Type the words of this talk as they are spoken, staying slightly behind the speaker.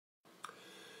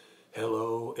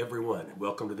Hello, everyone.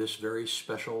 Welcome to this very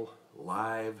special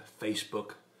live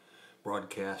Facebook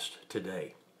broadcast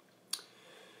today.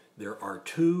 There are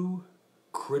two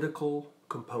critical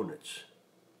components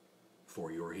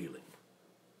for your healing.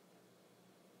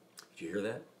 Did you hear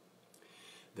that?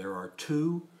 There are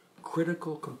two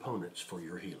critical components for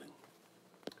your healing.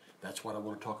 That's what I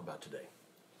want to talk about today.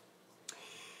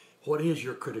 What is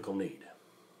your critical need?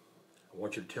 I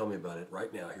want you to tell me about it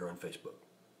right now here on Facebook.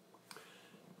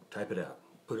 Type it out.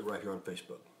 Put it right here on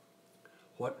Facebook.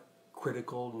 What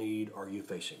critical need are you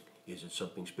facing? Is it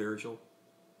something spiritual?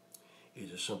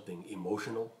 Is it something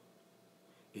emotional?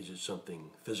 Is it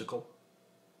something physical?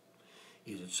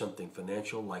 Is it something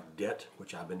financial like debt,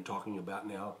 which I've been talking about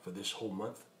now for this whole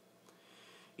month?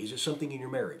 Is it something in your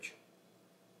marriage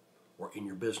or in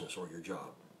your business or your job?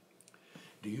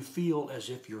 Do you feel as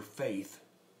if your faith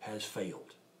has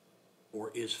failed or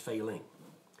is failing?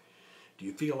 Do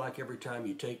you feel like every time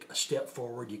you take a step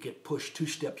forward, you get pushed 2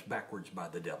 steps backwards by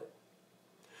the devil?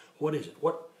 What is it?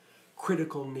 What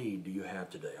critical need do you have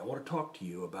today? I want to talk to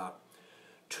you about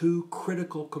 2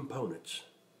 critical components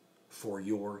for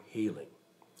your healing.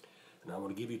 And I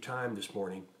want to give you time this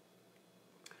morning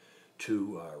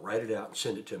to write it out and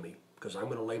send it to me, because I'm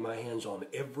going to lay my hands on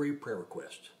every prayer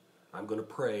request. I'm going to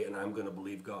pray and I'm going to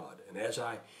believe God. And as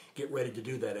I get ready to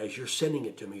do that, as you're sending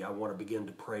it to me, I want to begin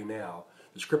to pray now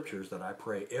the scriptures that I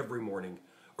pray every morning,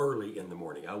 early in the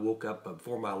morning. I woke up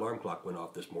before my alarm clock went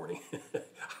off this morning.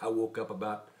 I woke up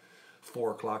about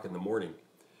 4 o'clock in the morning,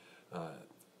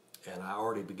 and I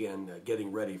already began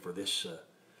getting ready for this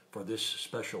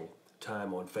special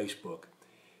time on Facebook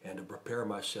and to prepare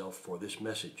myself for this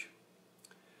message.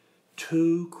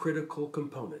 2 critical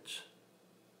components.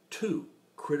 2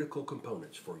 critical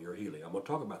components for your healing. I'm going to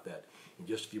talk about that in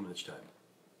just a few minutes' time.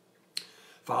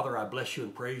 Father, I bless you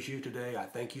and praise you today. I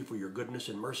thank you for your goodness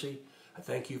and mercy. I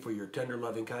thank you for your tender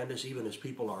loving kindness, even as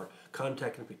people are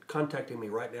contacting me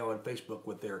right now on Facebook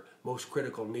with their most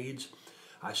critical needs.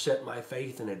 I set my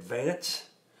faith in advance,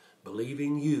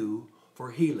 believing you for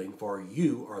healing, for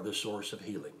you are the source of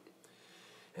healing.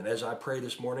 And as I pray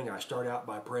this morning, I start out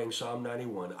by praying Psalm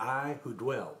 91. I who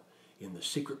dwell in the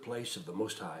secret place of the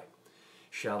Most High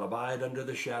shall abide under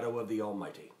the shadow of the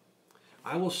Almighty.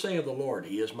 I will say of the Lord,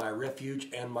 He is my refuge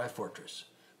and my fortress.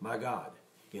 My God,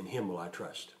 in Him will I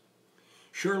trust.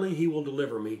 Surely He will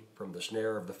deliver me from the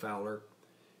snare of the fowler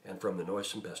and from the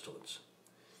noisome pestilence.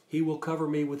 He will cover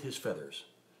me with His feathers,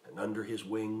 and under His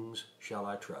wings shall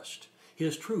I trust.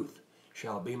 His truth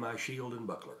shall be my shield and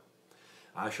buckler.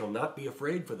 I shall not be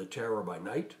afraid for the terror by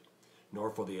night, nor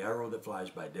for the arrow that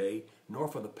flies by day, nor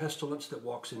for the pestilence that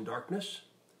walks in darkness,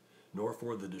 nor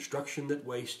for the destruction that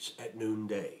wastes at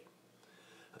noonday.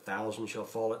 1,000 shall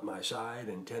fall at my side,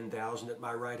 and 10,000 at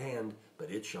my right hand, but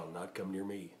it shall not come near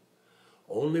me.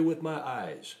 Only with my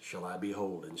eyes shall I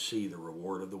behold and see the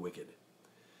reward of the wicked.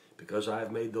 Because I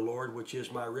have made the Lord, which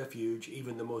is my refuge,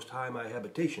 even the Most High my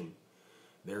habitation,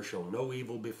 there shall no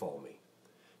evil befall me,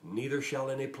 neither shall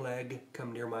any plague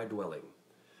come near my dwelling.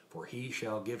 For He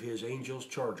shall give His angels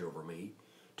charge over me,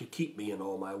 to keep me in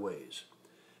all my ways.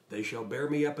 They shall bear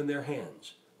me up in their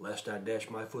hands, lest I dash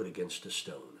my foot against a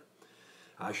stone.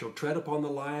 I shall tread upon the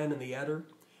lion and the adder,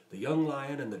 the young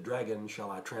lion and the dragon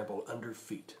shall I trample under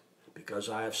feet. Because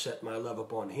I have set my love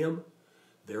upon Him,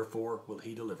 therefore will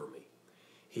He deliver me.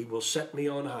 He will set me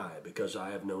on high, because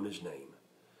I have known His name.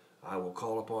 I will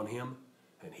call upon Him,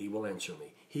 and He will answer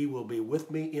me. He will be with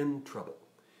me in trouble.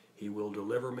 He will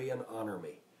deliver me and honor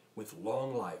me. With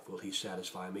long life will He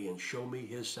satisfy me and show me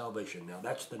His salvation. Now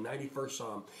that's the 91st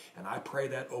Psalm, and I pray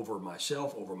that over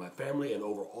myself, over my family, and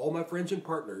over all my friends and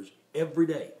partners every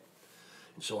day.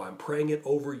 And so I'm praying it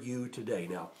over you today.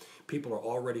 Now, people are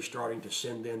already starting to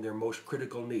send in their most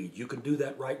critical needs. You can do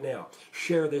that right now.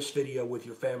 Share this video with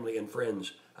your family and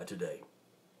friends today.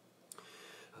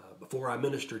 Before I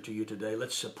minister to you today,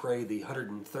 let's pray the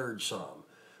 103rd Psalm.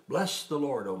 Bless the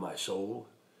Lord, O my soul,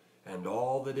 and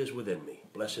all that is within me.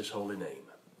 Bless His holy name.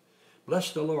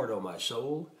 Bless the Lord, O my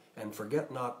soul, and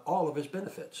forget not all of His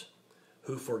benefits,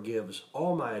 who forgives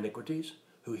all my iniquities,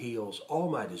 who heals all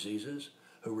my diseases,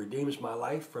 who redeems my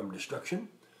life from destruction,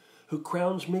 who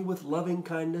crowns me with loving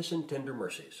kindness and tender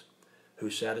mercies,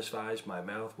 who satisfies my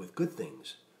mouth with good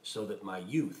things, so that my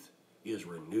youth is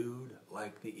renewed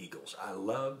like the eagles. I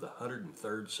love the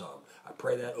 103rd Psalm. I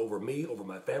pray that over me, over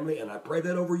my family, and I pray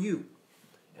that over you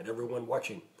and everyone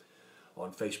watching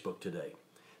on Facebook today.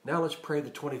 Now let's pray the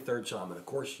 23rd Psalm. And of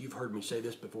course, you've heard me say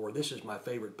this before. This is my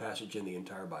favorite passage in the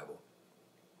entire Bible.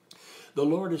 The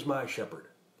Lord is my shepherd.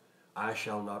 I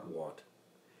shall not want.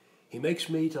 He makes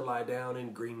me to lie down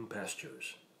in green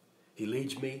pastures. He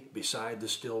leads me beside the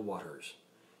still waters.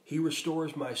 He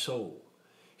restores my soul.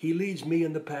 He leads me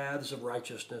in the paths of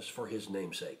righteousness for his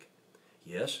namesake.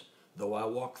 Yes, though I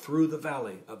walk through the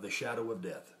valley of the shadow of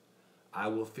death, I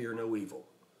will fear no evil,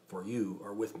 for you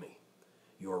are with me.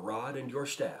 Your rod and your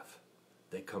staff,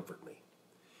 they comfort me.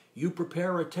 You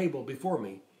prepare a table before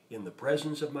me in the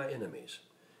presence of my enemies.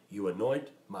 You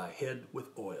anoint my head with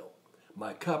oil.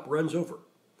 My cup runs over.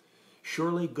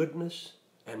 Surely goodness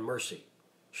and mercy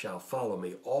shall follow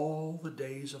me all the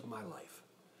days of my life,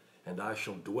 and I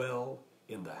shall dwell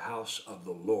in the house of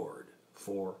the Lord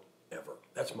forever.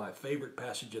 That's my favorite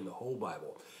passage in the whole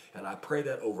Bible. And I pray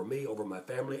that over me, over my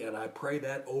family, and I pray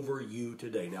that over you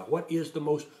today. Now, what is the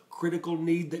most critical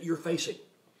need that you're facing?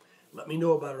 Let me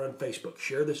know about it on Facebook.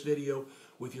 Share this video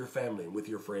with your family and with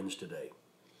your friends today.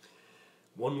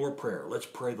 One more prayer. Let's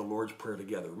pray the Lord's Prayer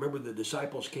together. Remember, the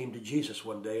disciples came to Jesus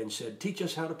one day and said, teach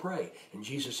us how to pray. And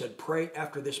Jesus said, pray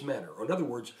after this manner. Or in other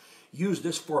words, use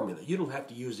this formula. You don't have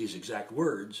to use these exact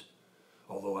words,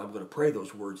 although I'm going to pray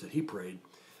those words that he prayed,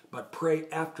 but pray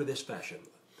after this fashion.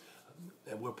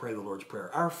 And we'll pray the Lord's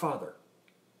Prayer. Our Father,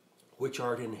 which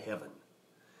art in heaven,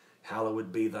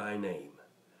 hallowed be thy name.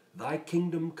 Thy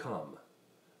kingdom come,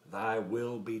 thy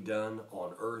will be done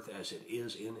on earth as it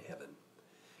is in heaven.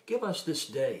 Give us this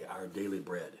day our daily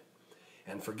bread,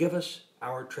 and forgive us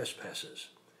our trespasses,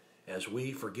 as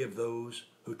we forgive those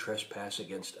who trespass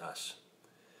against us.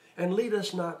 And lead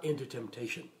us not into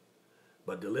temptation,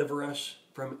 but deliver us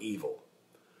from evil.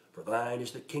 For thine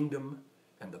is the kingdom,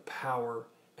 and the power,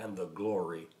 and the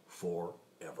glory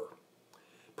forever.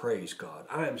 Praise God.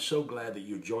 I am so glad that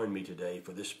you joined me today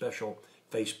for this special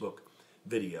Facebook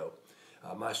video.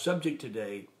 My subject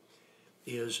today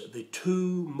is the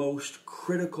two most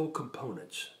critical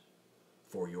components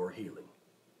for your healing.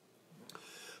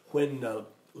 When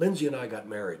Lindsay and I got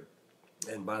married,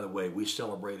 and by the way, we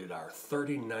celebrated our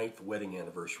 39th wedding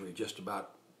anniversary just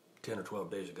about 10 or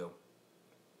 12 days ago,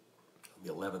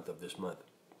 the 11th of this month.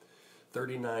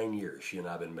 39 years she and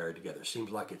I have been married together.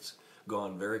 Seems like it's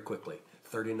gone very quickly.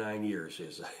 39 years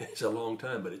is a long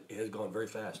time, but it has gone very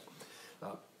fast.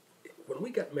 When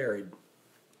we got married,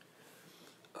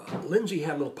 Lindsay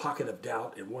had a little pocket of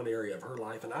doubt in one area of her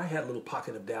life, and I had a little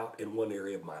pocket of doubt in one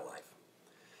area of my life.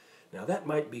 Now, that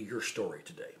might be your story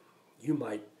today. You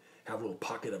might have a little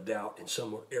pocket of doubt in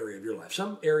some area of your life,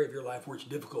 some area of your life where it's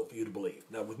difficult for you to believe.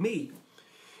 Now, with me,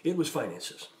 it was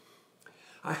finances.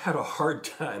 I had a hard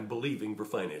time believing for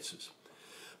finances.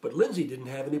 But Lindsay didn't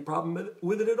have any problem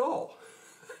with it at all.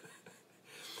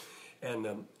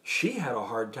 And she had a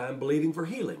hard time believing for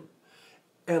healing.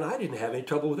 And I didn't have any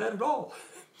trouble with that at all.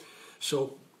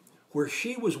 So where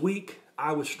she was weak,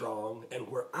 I was strong. And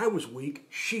where I was weak,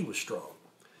 she was strong.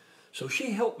 So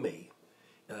she helped me.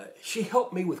 She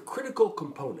helped me with critical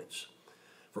components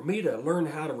for me to learn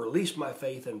how to release my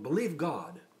faith and believe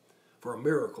God for a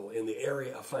miracle in the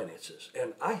area of finances.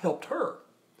 And I helped her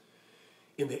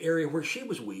in the area where she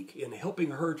was weak in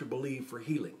helping her to believe for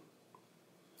healing.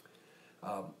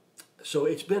 So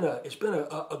it's been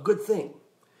a good thing.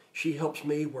 She helps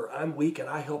me where I'm weak, and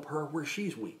I help her where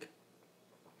she's weak.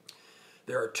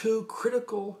 There are two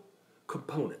critical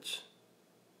components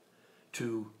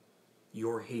to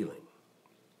your healing.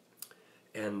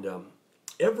 And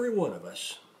every one of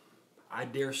us, I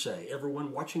dare say,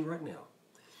 everyone watching right now,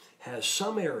 has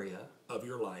some area of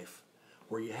your life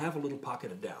where you have a little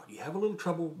pocket of doubt. You have a little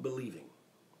trouble believing.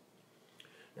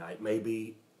 Now, it may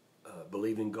be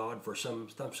believing God for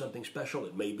something special.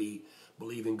 It may be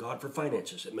believing God for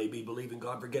finances. It may be believing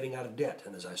God for getting out of debt.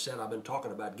 And as I said, I've been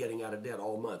talking about getting out of debt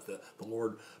all month. The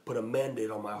Lord put a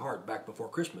mandate on my heart back before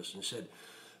Christmas and said,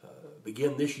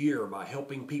 begin this year by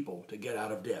helping people to get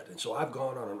out of debt. And so I've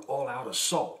gone on an all-out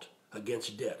assault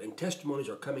against debt. And testimonies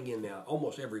are coming in now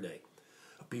almost every day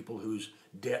of people whose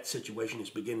debt situation is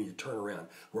beginning to turn around.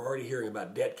 We're already hearing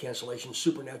about debt cancellation,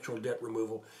 supernatural debt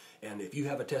removal. And if you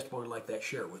have a testimony like that,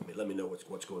 share it with me. Let me know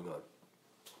what's going on.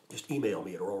 Just email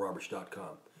me at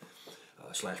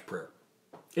oralroberts.com/prayer.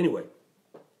 Anyway,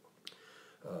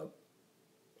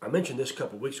 I mentioned this a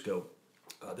couple of weeks ago.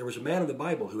 There was a man in the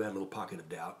Bible who had a little pocket of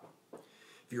doubt.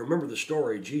 If you remember the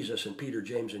story, Jesus and Peter,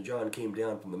 James, and John came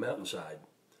down from the mountainside,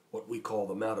 what we call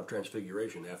the Mount of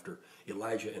Transfiguration, after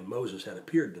Elijah and Moses had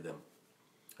appeared to them,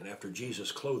 and after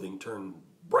Jesus' clothing turned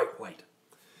bright white.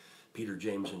 Peter,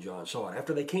 James, and John saw it.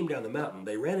 After they came down the mountain,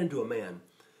 they ran into a man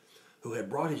who had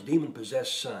brought his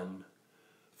demon-possessed son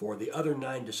for the other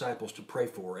 9 disciples to pray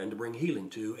for and to bring healing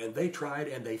to, and they tried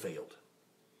and they failed.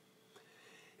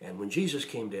 And when Jesus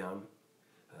came down,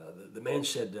 the man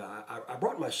said, I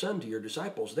brought my son to your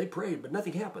disciples. They prayed, but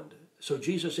nothing happened. So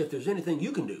Jesus, if there's anything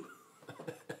you can do.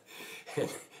 And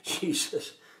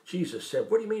Jesus Jesus said,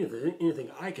 what do you mean if there's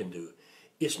anything I can do?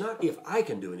 It's not if I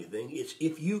can do anything, it's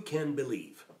if you can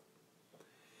believe.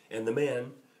 And the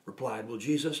man replied, well,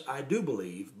 Jesus, I do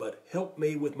believe, but help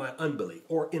me with my unbelief.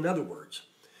 Or in other words,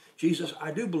 Jesus,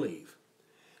 I do believe,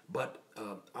 but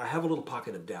I have a little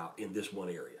pocket of doubt in this one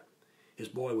area. His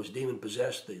boy was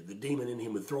demon-possessed. The demon in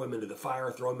him would throw him into the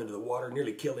fire, throw him into the water,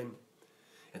 nearly kill him.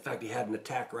 In fact, he had an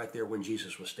attack right there when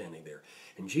Jesus was standing there.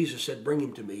 And Jesus said, bring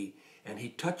him to me. And he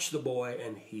touched the boy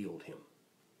and healed him.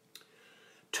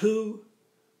 Two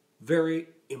very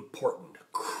important,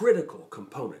 critical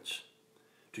components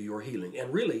to your healing.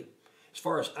 And really, as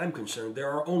far as I'm concerned, there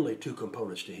are only two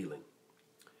components to healing.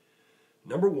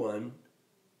 Number one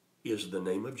is the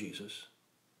name of Jesus.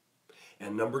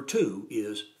 And number two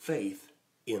is faith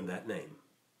in that name.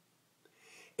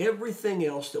 Everything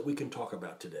else that we can talk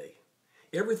about today,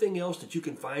 everything else that you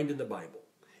can find in the Bible,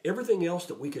 everything else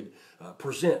that we could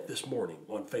present this morning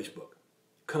on Facebook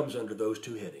comes under those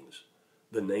two headings.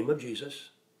 The name of Jesus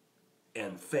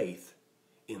and faith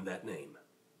in that name.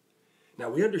 Now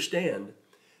we understand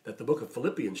that the book of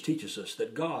Philippians teaches us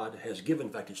that God has given,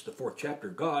 in fact it's the 4th chapter,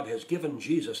 God has given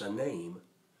Jesus a name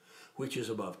which is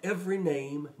above every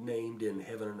name named in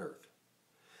heaven and earth.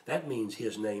 That means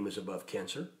his name is above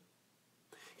cancer.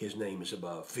 His name is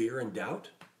above fear and doubt.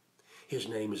 His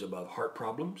name is above heart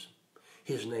problems.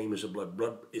 His name is above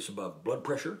blood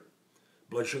pressure,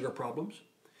 blood sugar problems.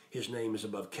 His name is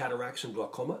above cataracts and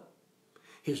glaucoma.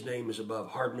 His name is above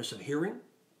hardness of hearing.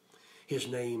 His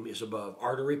name is above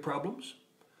artery problems,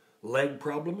 leg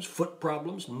problems, foot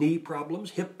problems, knee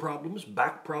problems, hip problems,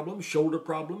 back problems, shoulder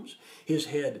problems. His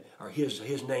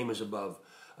name is above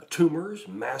tumors,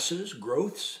 masses,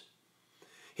 growths.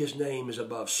 His name is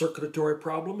above circulatory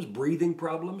problems, breathing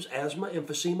problems, asthma,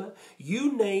 emphysema.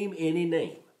 You name any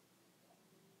name,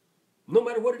 no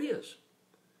matter what it is.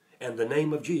 And the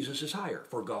name of Jesus is higher.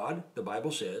 For God, the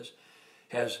Bible says,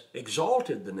 has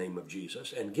exalted the name of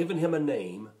Jesus and given him a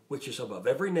name which is above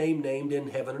every name named in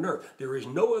heaven and earth. There is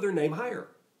no other name higher.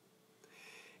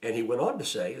 And he went on to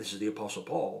say, this is the Apostle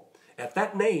Paul, at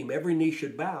that name every knee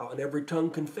should bow and every tongue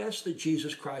confess that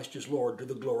Jesus Christ is Lord to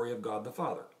the glory of God the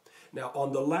Father. Now,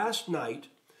 on the last night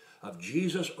of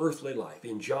Jesus' earthly life,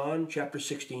 in John chapter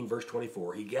 16, verse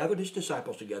 24, he gathered his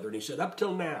disciples together and he said, up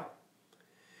till now,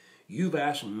 you've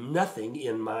asked nothing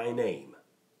in my name.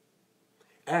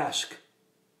 Ask,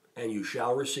 and you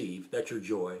shall receive, that your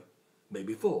joy may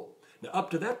be full. Now, up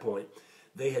to that point,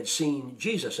 they had seen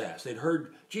Jesus ask. They'd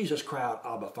heard Jesus cry out,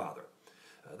 Abba, Father.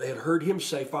 They had heard him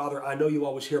say, Father, I know you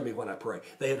always hear me when I pray.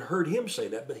 They had heard him say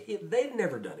that, but they'd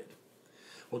never done it.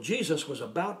 Well, Jesus was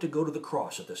about to go to the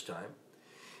cross at this time.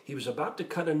 He was about to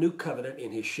cut a new covenant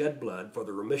in his shed blood for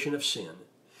the remission of sin.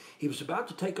 He was about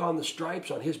to take on the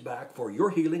stripes on his back for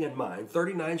your healing and mine,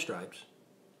 39 stripes.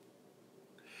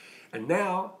 And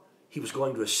now he was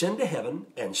going to ascend to heaven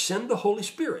and send the Holy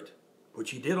Spirit,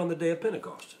 which he did on the day of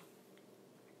Pentecost.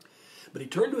 But he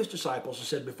turned to his disciples and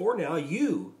said, before now,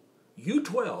 you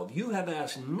 12, you have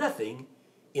asked nothing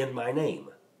in my name.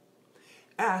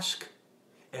 Ask,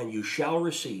 and you shall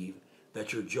receive,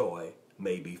 that your joy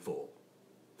may be full.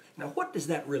 Now, what does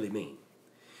that really mean?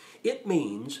 It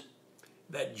means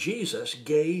that Jesus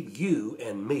gave you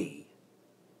and me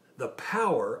the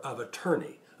power of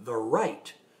attorney, the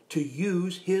right to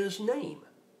use his name.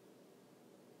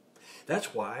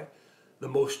 That's why the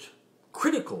most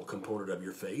critical component of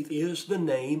your faith is the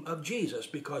name of Jesus,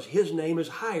 because his name is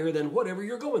higher than whatever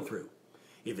you're going through.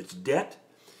 If it's debt,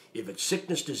 if it's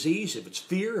sickness, disease, if it's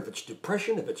fear, if it's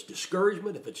depression, if it's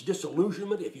discouragement, if it's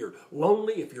disillusionment, if you're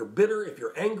lonely, if you're bitter, if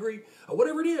you're angry, or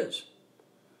whatever it is,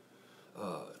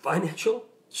 financial,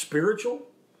 spiritual,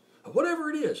 whatever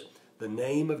it is, the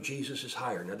name of Jesus is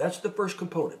higher. Now that's the first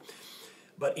component.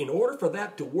 But in order for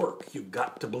that to work, you've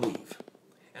got to believe.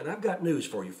 And I've got news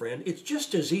for you, friend. It's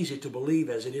just as easy to believe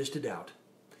as it is to doubt.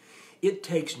 It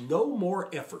takes no more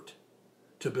effort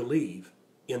to believe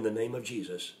in the name of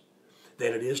Jesus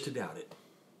than it is to doubt it.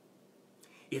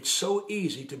 It's so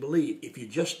easy to believe if you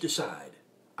just decide,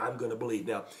 I'm going to believe.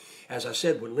 Now, as I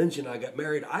said, when Lindsay and I got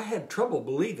married, I had trouble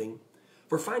believing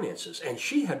for finances, and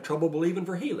she had trouble believing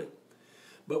for healing.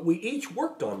 But we each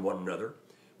worked on one another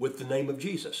with the name of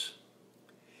Jesus.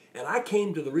 And I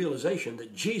came to the realization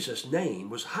that Jesus' name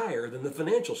was higher than the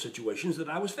financial situations that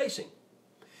I was facing.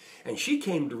 And she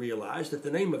came to realize that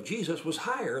the name of Jesus was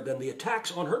higher than the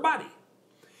attacks on her body.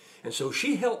 And so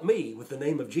she helped me with the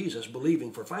name of Jesus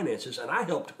believing for finances, and I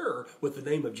helped her with the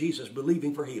name of Jesus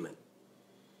believing for healing.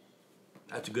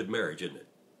 That's a good marriage, isn't it?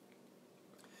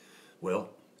 Well,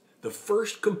 the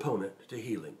first component to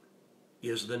healing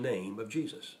is the name of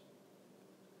Jesus.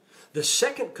 The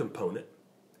second component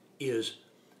is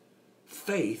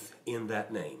faith in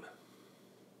that name.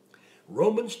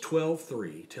 Romans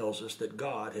 12:3 tells us that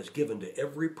God has given to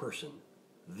every person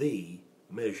the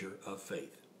measure of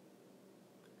faith.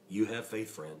 You have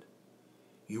faith, friend.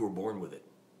 You were born with it.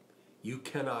 You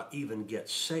cannot even get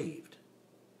saved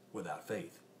without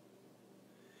faith.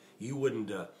 You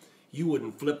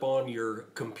wouldn't flip on your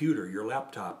computer, your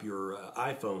laptop, your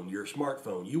iPhone, your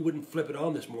smartphone. You wouldn't flip it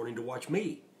on this morning to watch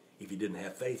me if you didn't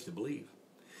have faith to believe.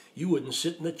 You wouldn't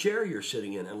sit in the chair you're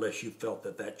sitting in unless you felt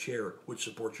that that chair would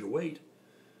support your weight.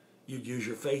 You'd use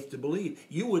your faith to believe.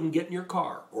 You wouldn't get in your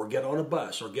car or get on a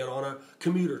bus or get on a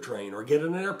commuter train or get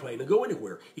in an airplane and go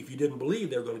anywhere if you didn't believe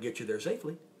they were going to get you there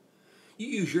safely. You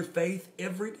use your faith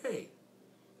every day.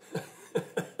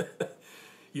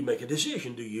 You make a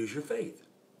decision to use your faith.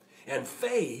 And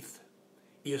faith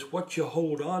is what you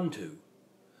hold on to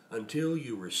until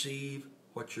you receive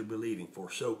what you're believing for.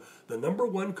 So the number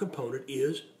one component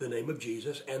is the name of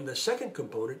Jesus, and the second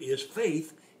component is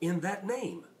faith in that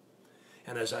name.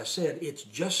 And as I said, it's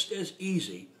just as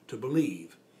easy to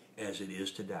believe as it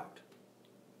is to doubt.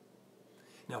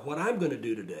 Now, what I'm going to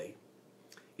do today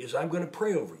is I'm going to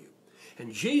pray over you.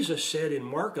 And Jesus said in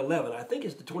Mark 11, I think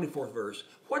it's the 24th verse,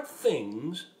 what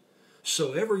things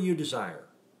soever you desire,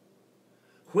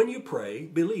 when you pray,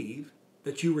 believe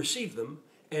that you receive them,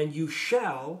 and you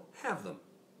shall have them.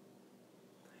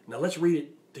 Now let's read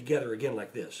it together again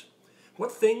like this.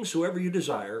 What things soever you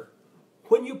desire,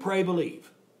 when you pray,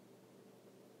 believe.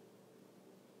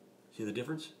 See the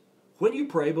difference? When you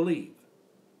pray, believe.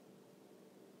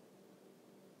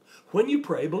 When you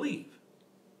pray, believe.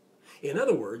 In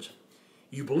other words,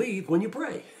 you believe when you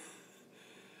pray.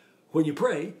 When you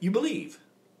pray, you believe.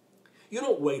 You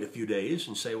don't wait a few days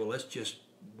and say, well, let's just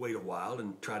wait a while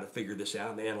and try to figure this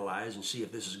out and analyze and see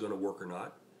if this is going to work or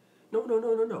not.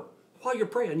 No. While you're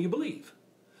praying, you believe.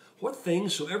 What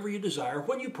things soever you desire,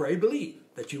 when you pray, believe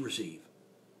that you receive,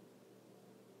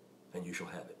 and you shall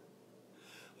have it.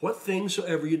 What things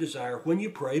soever you desire, when you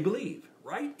pray, believe.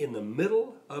 Right in the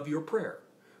middle of your prayer.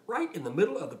 Right in the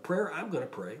middle of the prayer I'm going to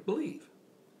pray, believe.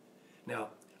 Now,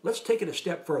 let's take it a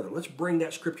step further. Let's bring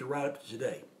that scripture right up to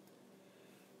today.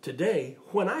 Today,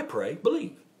 when I pray,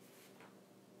 believe.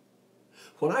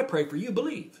 When I pray for you,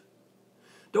 believe.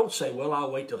 Don't say, well,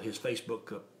 I'll wait till his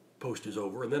Facebook post is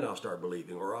over and then I'll start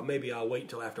believing. Or maybe I'll wait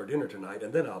until after dinner tonight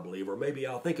and then I'll believe. Or maybe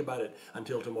I'll think about it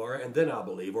until tomorrow and then I'll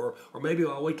believe. Or maybe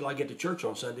I'll wait till I get to church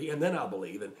on Sunday and then I'll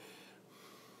believe. And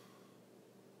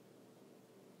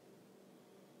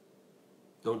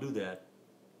don't do that.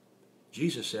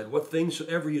 Jesus said, what things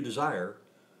soever you desire,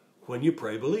 when you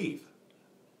pray, believe.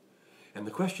 And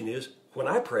the question is, when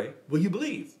I pray, will you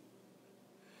believe?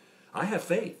 I have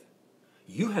faith.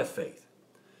 You have faith.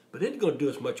 But it ain't going to do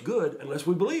us much good unless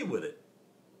we believe with it.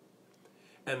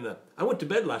 And I went to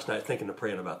bed last night thinking of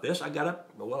praying about this. I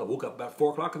woke up about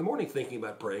 4 o'clock in the morning thinking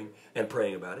about praying and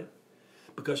praying about it.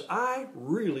 Because I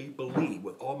really believe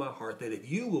with all my heart that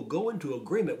if you will go into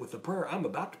agreement with the prayer I'm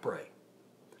about to pray,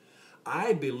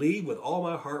 I believe with all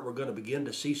my heart we're going to begin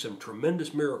to see some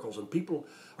tremendous miracles, and people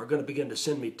are going to begin to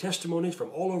send me testimonies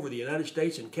from all over the United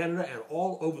States and Canada and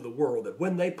all over the world that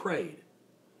when they prayed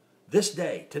this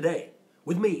day, today,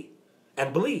 with me,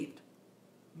 and believed,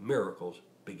 miracles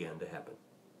began to happen.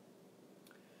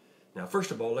 Now,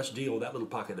 first of all, let's deal with that little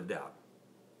pocket of doubt,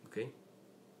 okay?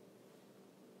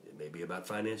 It may be about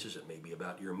finances, it may be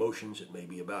about your emotions, it may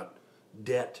be about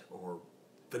debt or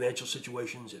financial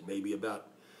situations, it may be about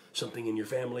something in your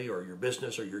family or your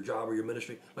business or your job or your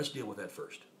ministry. Let's deal with that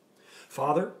first.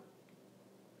 Father,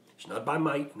 it's not by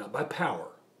might, not by power,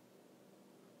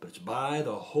 but it's by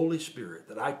the Holy Spirit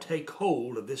that I take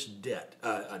hold of this doubt,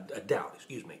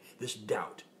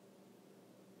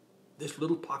 this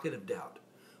little pocket of doubt,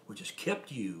 which has kept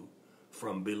you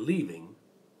from believing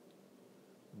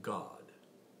God.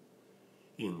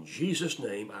 In Jesus'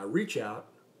 name, I reach out.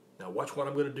 Now watch what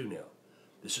I'm going to do now.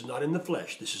 This is not in the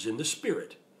flesh, this is in the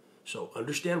spirit. So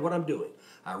understand what I'm doing.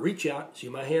 I reach out, see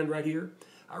my hand right here?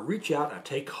 I reach out, I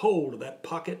take hold of that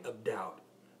pocket of doubt.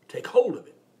 Take hold of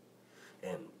it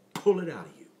and pull it out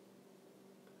of you.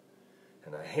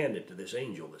 And I hand it to this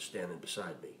angel that's standing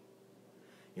beside me.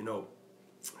 You know,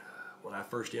 when I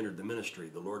first entered the ministry,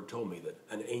 the Lord told me that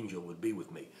an angel would be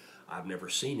with me. I've never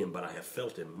seen him, but I have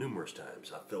felt him numerous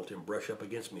times. I felt him brush up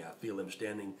against me. I feel him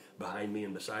standing behind me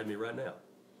and beside me right now.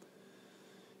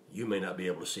 You may not be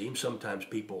able to see him. Sometimes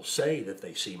people say that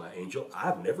they see my angel.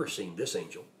 I've never seen this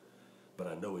angel, but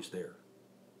I know he's there.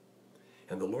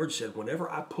 And the Lord said, whenever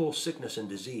I pull sickness and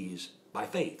disease by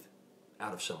faith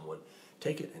out of someone,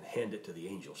 take it and hand it to the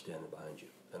angel standing behind you.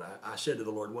 And I said to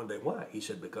the Lord one day, why? He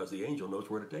said, because the angel knows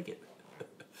where to take it.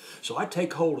 So I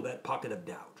take hold of that pocket of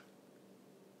doubt.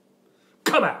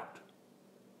 come out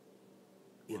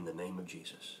in the name of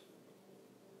Jesus.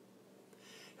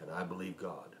 And I believe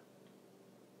God.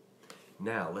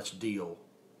 Now let's deal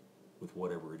with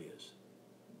whatever it is.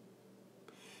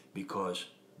 Because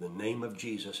the name of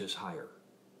Jesus is higher.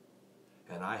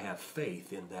 And I have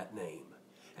faith in that name.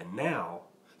 And now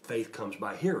faith comes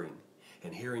by hearing,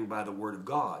 and hearing by the Word of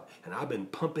God. And I've been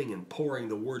pumping and pouring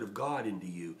the Word of God into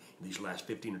you in these last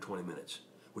 15 or 20 minutes,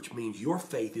 which means your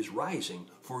faith is rising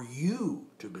for you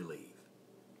to believe.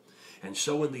 And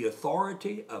so in the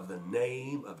authority of the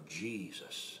name of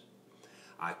Jesus,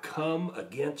 I come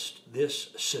against this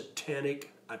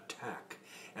satanic attack.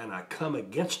 And I come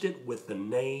against it with the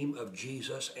name of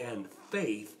Jesus and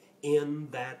faith in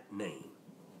that name.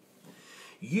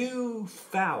 You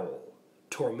foul,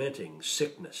 tormenting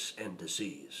sickness and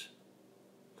disease,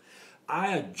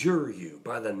 I adjure you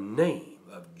by the name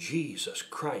of Jesus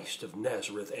Christ of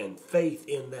Nazareth and faith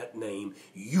in that name,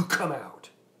 you come out.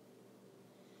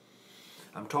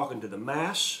 I'm talking to the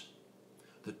mass,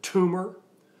 the tumor,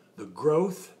 the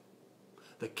growth,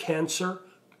 the cancer,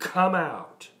 come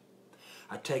out.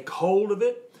 I take hold of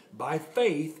it by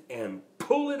faith and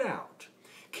pull it out.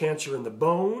 Cancer in the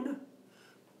bone,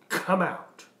 come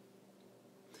out.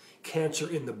 Cancer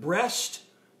in the breast,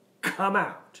 come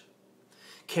out.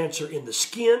 Cancer in the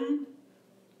skin,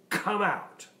 come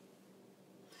out.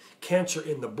 Cancer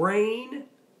in the brain,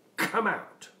 come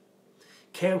out.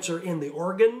 Cancer in the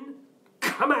organ,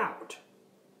 come out.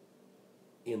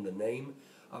 In the name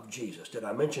of Jesus. Did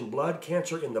I mention blood?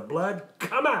 Cancer in the blood,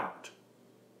 come out.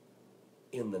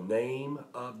 In the name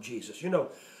of Jesus. You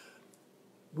know,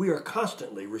 we are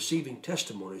constantly receiving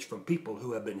testimonies from people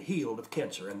who have been healed of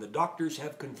cancer, and the doctors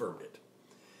have confirmed it.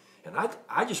 And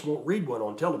I just won't read one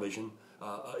on television,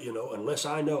 unless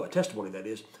I know, a testimony that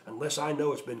is, unless I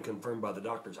know it's been confirmed by the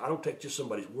doctors. I don't take just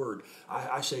somebody's word.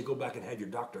 I say go back and have your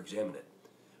doctor examine it.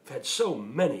 I've had so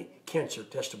many cancer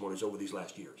testimonies over these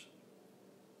last years.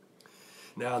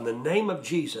 Now, in the name of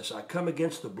Jesus, I come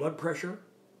against the blood pressure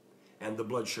and the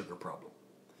blood sugar problem.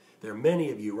 There are many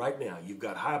of you right now, you've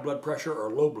got high blood pressure or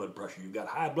low blood pressure. You've got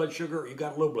high blood sugar or you've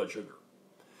got low blood sugar.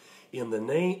 In the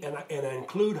name, and I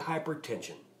include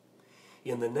hypertension.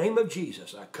 In the name of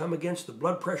Jesus, I come against the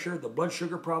blood pressure, the blood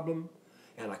sugar problem,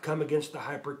 and I come against the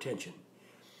hypertension.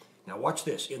 Now watch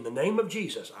this. In the name of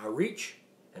Jesus, I reach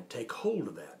and take hold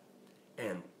of that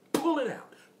and pull it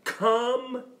out.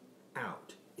 Come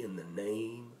out in the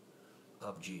name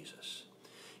of Jesus.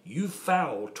 You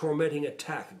foul, tormenting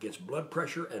attack against blood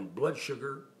pressure and blood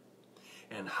sugar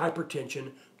and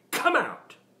hypertension, come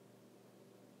out.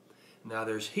 Now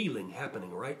there's healing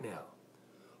happening right now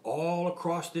all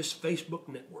across this Facebook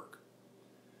network.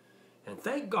 And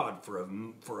thank God for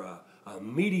a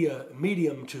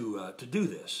medium to do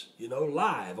this,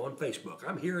 live on Facebook.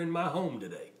 I'm here in my home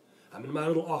today. I'm in my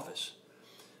little office.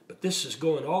 But this is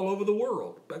going all over the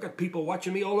world. I got people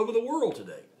watching me all over the world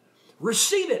today.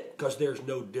 Receive it, because there's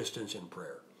no distance in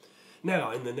prayer. Now,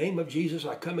 in the name of Jesus,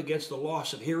 I come against the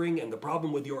loss of hearing and the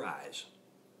problem with your eyes.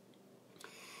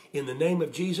 In the name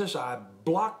of Jesus, I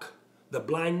block the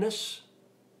blindness,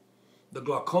 the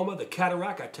glaucoma, the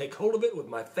cataract. I take hold of it with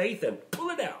my faith and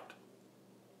pull it out.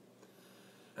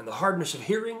 And the hardness of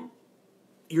hearing,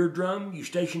 eardrum,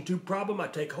 eustachian tube problem, I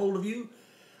take hold of you.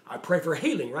 I pray for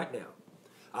healing right now.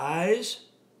 Eyes,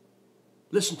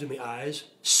 listen to me, eyes,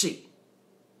 see.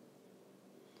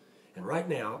 And right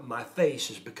now, my face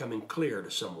is becoming clear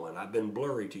to someone. I've been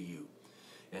blurry to you.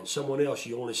 And someone else,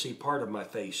 you only see part of my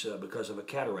face because of a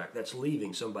cataract. That's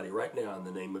leaving somebody right now in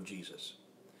the name of Jesus.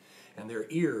 And there are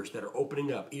ears that are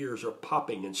opening up. Ears are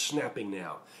popping and snapping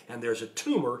now. And there's a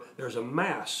tumor, there's a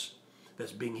mass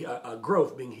that's a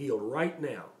growth being healed right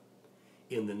now.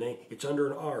 In the name, it's under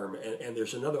an arm, and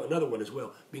there's another one as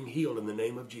well, being healed in the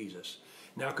name of Jesus.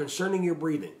 Now, concerning your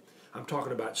breathing, I'm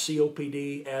talking about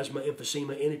COPD, asthma,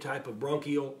 emphysema, any type of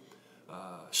bronchial,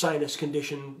 sinus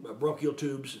condition, bronchial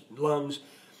tubes, lungs,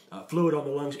 fluid on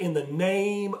the lungs. In the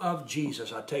name of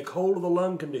Jesus, I take hold of the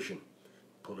lung condition,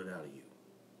 pull it out of you.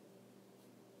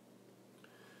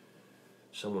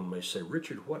 Someone may say,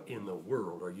 Richard, what in the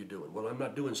world are you doing? Well, I'm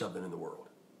not doing something in the world.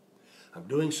 I'm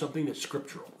doing something that's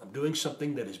scriptural. I'm doing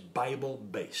something that is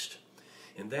Bible-based.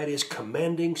 And that is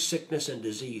commanding sickness and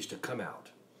disease to come out.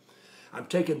 I'm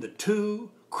taking the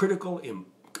two critical,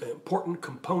 important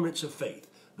components of faith,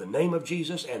 the name of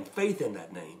Jesus and faith in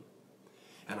that name,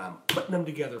 and I'm putting them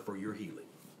together for your healing.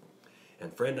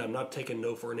 And friend, I'm not taking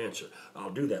no for an answer. I'll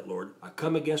do that, Lord. I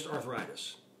come against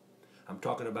arthritis. I'm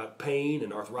talking about pain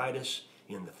and arthritis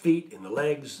in the feet, in the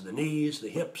legs, the knees, the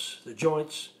hips, the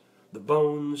joints, the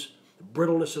bones, the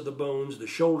brittleness of the bones, the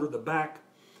shoulder, the back,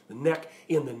 the neck,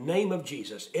 in the name of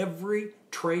Jesus. Every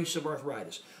trace of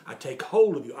arthritis, I take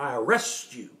hold of you. I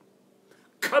arrest you.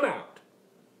 Come out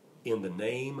in the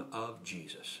name of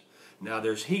Jesus. Now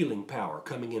there's healing power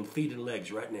coming in feet and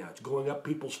legs right now. It's going up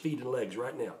people's feet and legs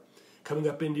right now, coming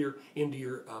up into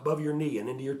your above your knee and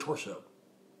into your torso.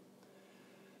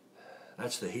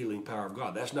 That's the healing power of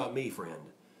God. That's not me, friend.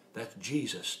 That's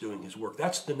Jesus doing his work.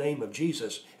 That's the name of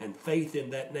Jesus and faith in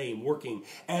that name working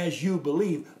as you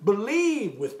believe.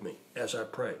 Believe with me as I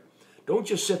pray. Don't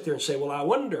just sit there and say, well, I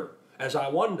wonder as I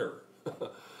wonder.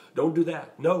 Don't do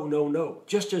that. No, no, no.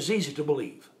 Just as easy to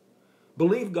believe.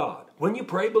 Believe God. When you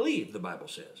pray, believe, the Bible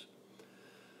says.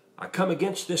 I come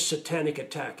against this satanic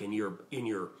attack in your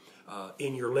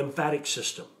lymphatic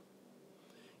system,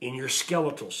 in your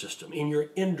skeletal system, in your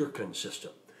endocrine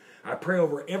system. I pray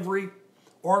over every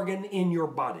organ in your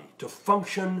body to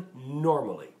function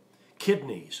normally.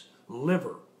 Kidneys,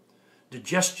 liver,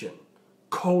 digestion,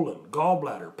 colon,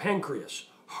 gallbladder, pancreas,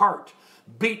 heart,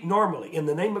 beat normally. In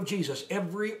the name of Jesus,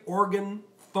 every organ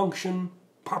function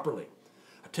properly.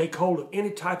 I take hold of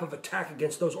any type of attack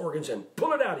against those organs and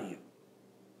pull it out of you.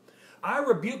 I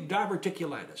rebuke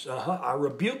diverticulitis. I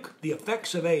rebuke the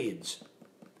effects of AIDS.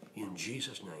 In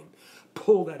Jesus' name,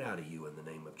 pull that out of you in the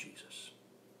name of Jesus.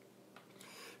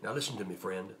 Now listen to me,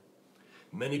 friend.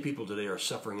 Many people today are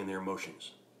suffering in their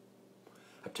emotions.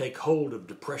 I take hold of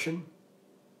depression.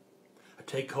 I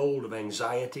take hold of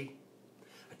anxiety.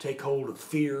 I take hold of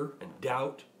fear and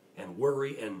doubt and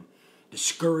worry and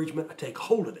discouragement. I take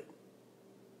hold of it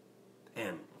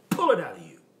and pull it out of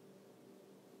you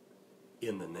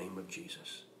in the name of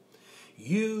Jesus.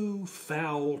 You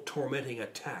foul, tormenting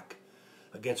attack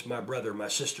against my brother, my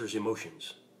sister's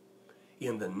emotions.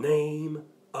 In the name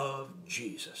of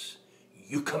Jesus,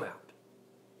 you come out.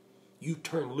 You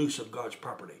turn loose of God's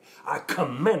property. I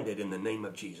command it in the name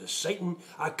of Jesus. Satan,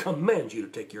 I command you to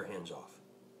take your hands off.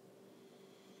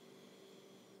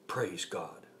 Praise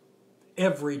God.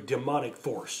 Every demonic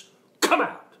force, come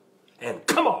out and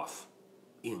come off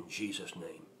in Jesus'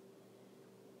 name.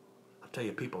 I'll tell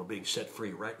you, people are being set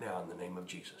free right now in the name of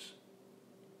Jesus.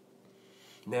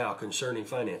 Now, concerning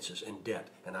finances and debt,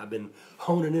 and I've been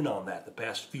honing in on that the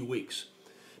past few weeks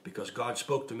because God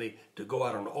spoke to me to go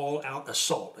out on an all-out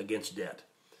assault against debt.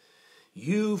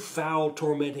 You foul,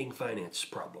 tormenting finance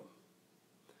problem.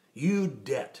 You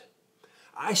debt.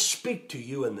 I speak to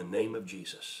you in the name of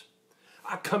Jesus.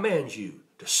 I command you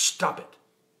to stop it.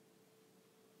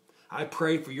 I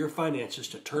pray for your finances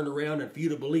to turn around and for you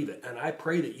to believe it. And I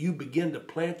pray that you begin to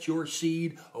plant your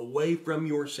seed away from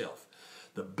yourself.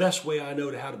 The best way I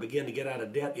know how to begin to get out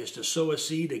of debt is to sow a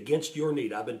seed against your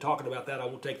need. I've been talking about that. I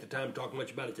won't take the time to talk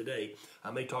much about it today.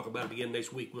 I may talk about it again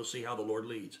next week. We'll see how the Lord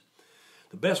leads.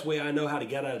 The best way I know how to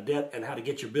get out of debt and how to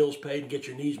get your bills paid and get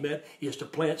your needs met is to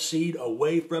plant seed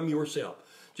away from yourself.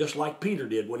 Just like Peter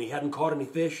did when he hadn't caught any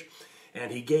fish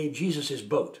and he gave Jesus his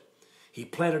boat. He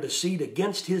planted a seed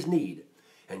against his need,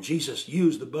 and Jesus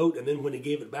used the boat, and then when he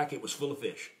gave it back, it was full of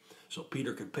fish. So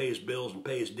Peter could pay his bills and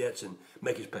pay his debts and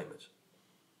make his payments.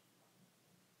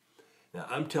 Now,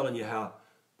 I'm telling you how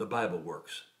the Bible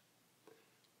works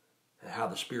and how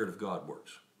the Spirit of God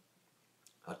works.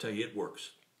 I'll tell you, it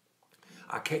works.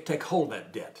 I can't take hold of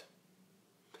that debt,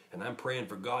 and I'm praying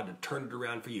for God to turn it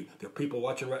around for you. There are people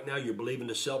watching right now, you're believing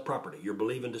to sell property. You're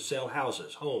believing to sell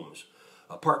houses, homes,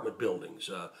 apartment buildings,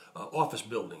 office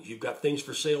buildings. You've got things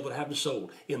for sale that haven't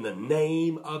sold. In the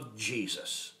name of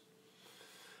Jesus,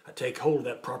 I take hold of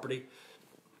that property,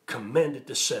 command it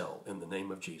to sell in the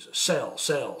name of Jesus. Sell,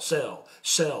 sell, sell,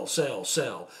 sell, sell,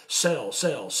 sell, sell,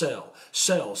 sell, sell,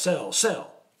 sell, sell,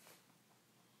 sell.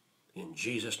 In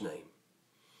Jesus' name.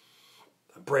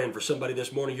 I'm praying for somebody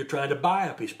this morning. You're trying to buy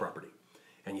a piece of property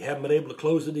and you haven't been able to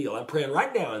close the deal. I'm praying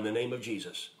right now in the name of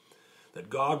Jesus that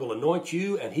God will anoint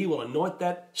you and he will anoint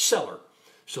that seller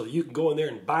so that you can go in there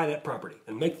and buy that property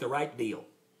and make the right deal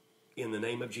in the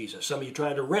name of Jesus. Some of you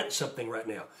trying to rent something right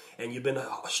now and you've been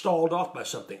stalled off by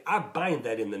something. I bind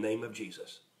that in the name of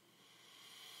Jesus.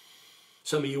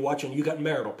 Some of you watching, you got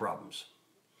marital problems.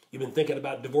 You've been thinking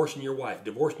about divorcing your wife,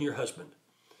 divorcing your husband.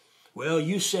 Well,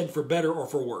 you said for better or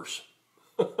for worse.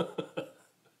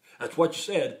 That's what you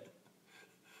said.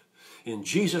 In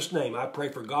Jesus' name, I pray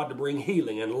for God to bring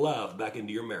healing and love back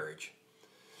into your marriage.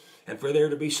 And for there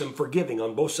to be some forgiving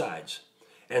on both sides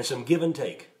and some give and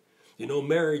take. You know,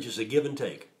 marriage is a give and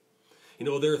take. You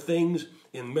know, there are things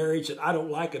in marriage that I don't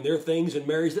like, and there are things in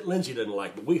marriage that Lindsay doesn't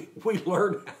like. But we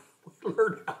learn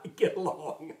how to get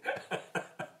along.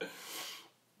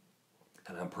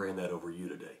 And I'm praying that over you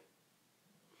today.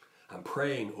 I'm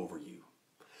praying over you.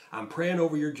 I'm praying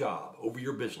over your job, over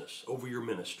your business, over your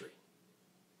ministry.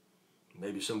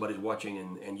 Maybe somebody's watching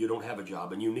and you don't have a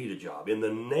job and you need a job. In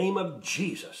the name of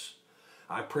Jesus,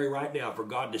 I pray right now for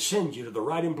God to send you to the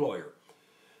right employer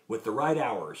with the right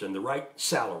hours and the right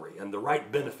salary and the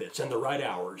right benefits and the right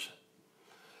hours.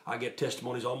 I get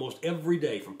testimonies almost every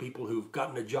day from people who've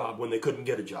gotten a job when they couldn't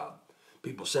get a job.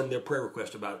 People send their prayer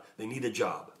requests about they need a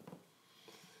job.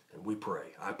 And we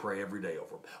pray. I pray every day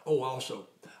over them. Oh, also,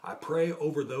 I pray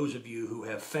over those of you who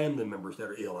have family members that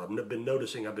are ill. I've been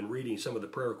noticing, I've been reading some of the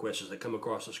prayer requests that come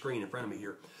across the screen in front of me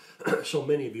here. So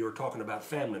many of you are talking about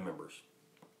family members.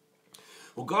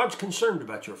 Well, God's concerned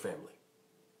about your family.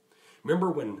 Remember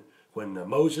when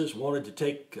Moses wanted to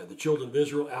take the children of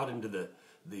Israel out into the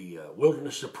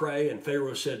wilderness to pray, and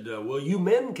Pharaoh said, well, you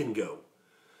men can go,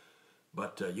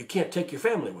 but you can't take your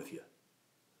family with you.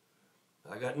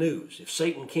 I got news. If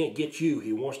Satan can't get you,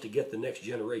 he wants to get the next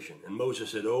generation. And Moses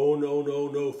said, oh, no, no,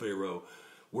 no, Pharaoh.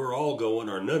 We're all going,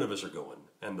 or none of us are going.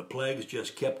 And the plagues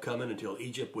just kept coming until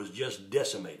Egypt was just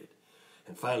decimated.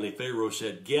 And finally, Pharaoh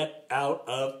said, get out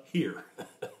of here.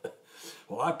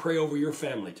 Well, I pray over your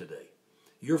family today.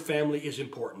 Your family is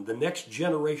important. The next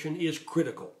generation is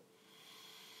critical.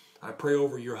 I pray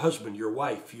over your husband, your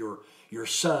wife, your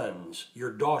sons,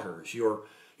 your daughters, your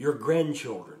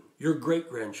grandchildren, your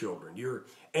great-grandchildren, your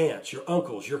aunts, your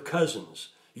uncles, your cousins,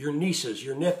 your nieces,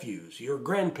 your nephews, your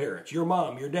grandparents, your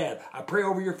mom, your dad. I pray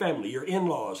over your family, your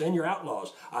in-laws and your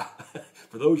outlaws.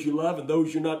 For those you love and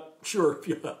those you're not sure if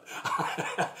you love.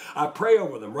 I pray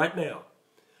over them right now.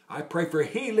 I pray for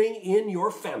healing in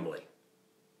your family.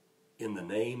 In the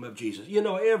name of Jesus. You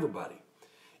know,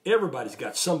 everybody's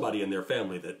got somebody in their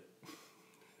family that,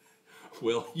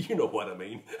 well, you know what I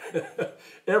mean.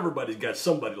 Everybody's got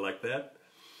somebody like that.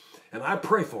 And I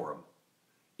pray for them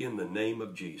in the name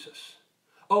of Jesus.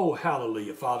 Oh,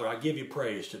 hallelujah, Father, I give you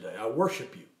praise today. I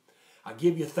worship you. I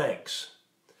give you thanks.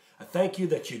 I thank you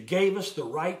that you gave us the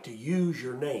right to use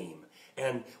your name,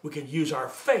 and we can use our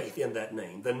faith in that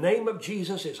name. The name of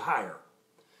Jesus is higher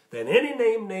than any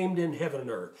name named in heaven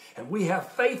and earth, and we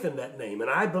have faith in that name, and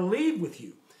I believe with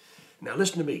you. Now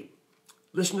listen to me.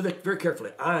 Listen to this very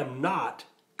carefully. I'm not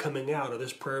coming out of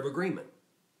this prayer of agreement.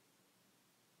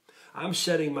 I'm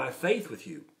setting my faith with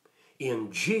you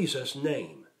in Jesus'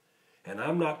 name. And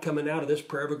I'm not coming out of this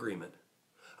prayer of agreement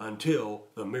until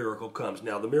the miracle comes.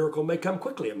 Now, the miracle may come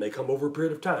quickly. It may come over a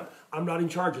period of time. I'm not in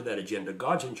charge of that agenda.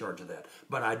 God's in charge of that.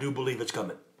 But I do believe it's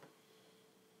coming.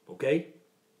 Okay?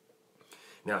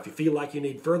 Now, if you feel like you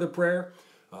need further prayer,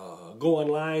 go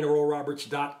online,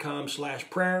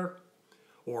 oralroberts.com/prayer,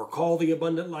 or call the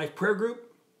Abundant Life Prayer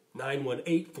Group,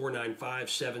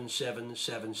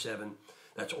 918-495-7777.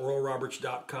 That's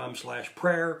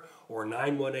oralroberts.com/prayer or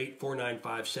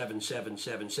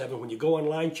 918-495-7777. When you go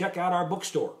online, check out our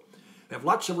bookstore. We have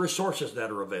lots of resources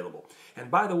that are available.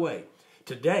 And by the way,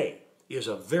 today is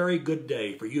a very good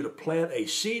day for you to plant a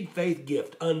seed faith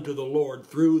gift unto the Lord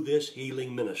through this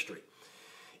healing ministry.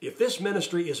 If this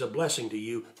ministry is a blessing to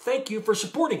you, thank you for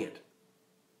supporting it.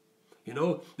 You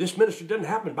know, this ministry doesn't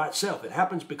happen by itself. It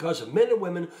happens because of men and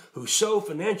women who sow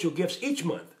financial gifts each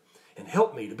month and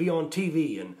help me to be on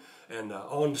TV and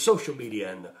on social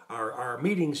media and our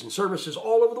meetings and services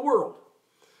all over the world.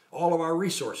 All of our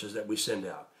resources that we send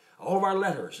out, all of our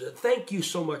letters. Thank you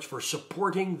so much for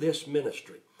supporting this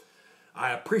ministry. I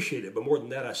appreciate it, but more than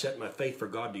that, I set my faith for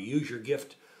God to use your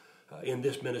gift in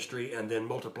this ministry and then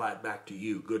multiply it back to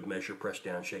you. Good measure, pressed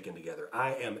down, shaken together.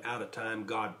 I am out of time.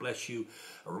 God bless you.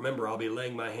 Remember, I'll be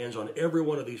laying my hands on every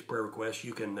one of these prayer requests.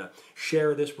 You can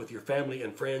share this with your family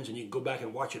and friends, and you can go back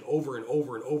and watch it over and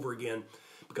over and over again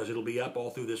because it'll be up all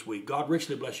through this week. God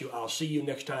richly bless you. I'll see you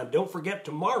next time. Don't forget,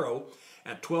 tomorrow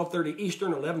at 12:30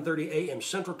 Eastern, 11:30 a.m.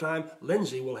 Central Time,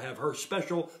 Lindsay will have her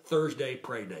special Thursday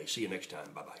Pray Day. See you next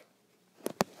time. Bye-bye.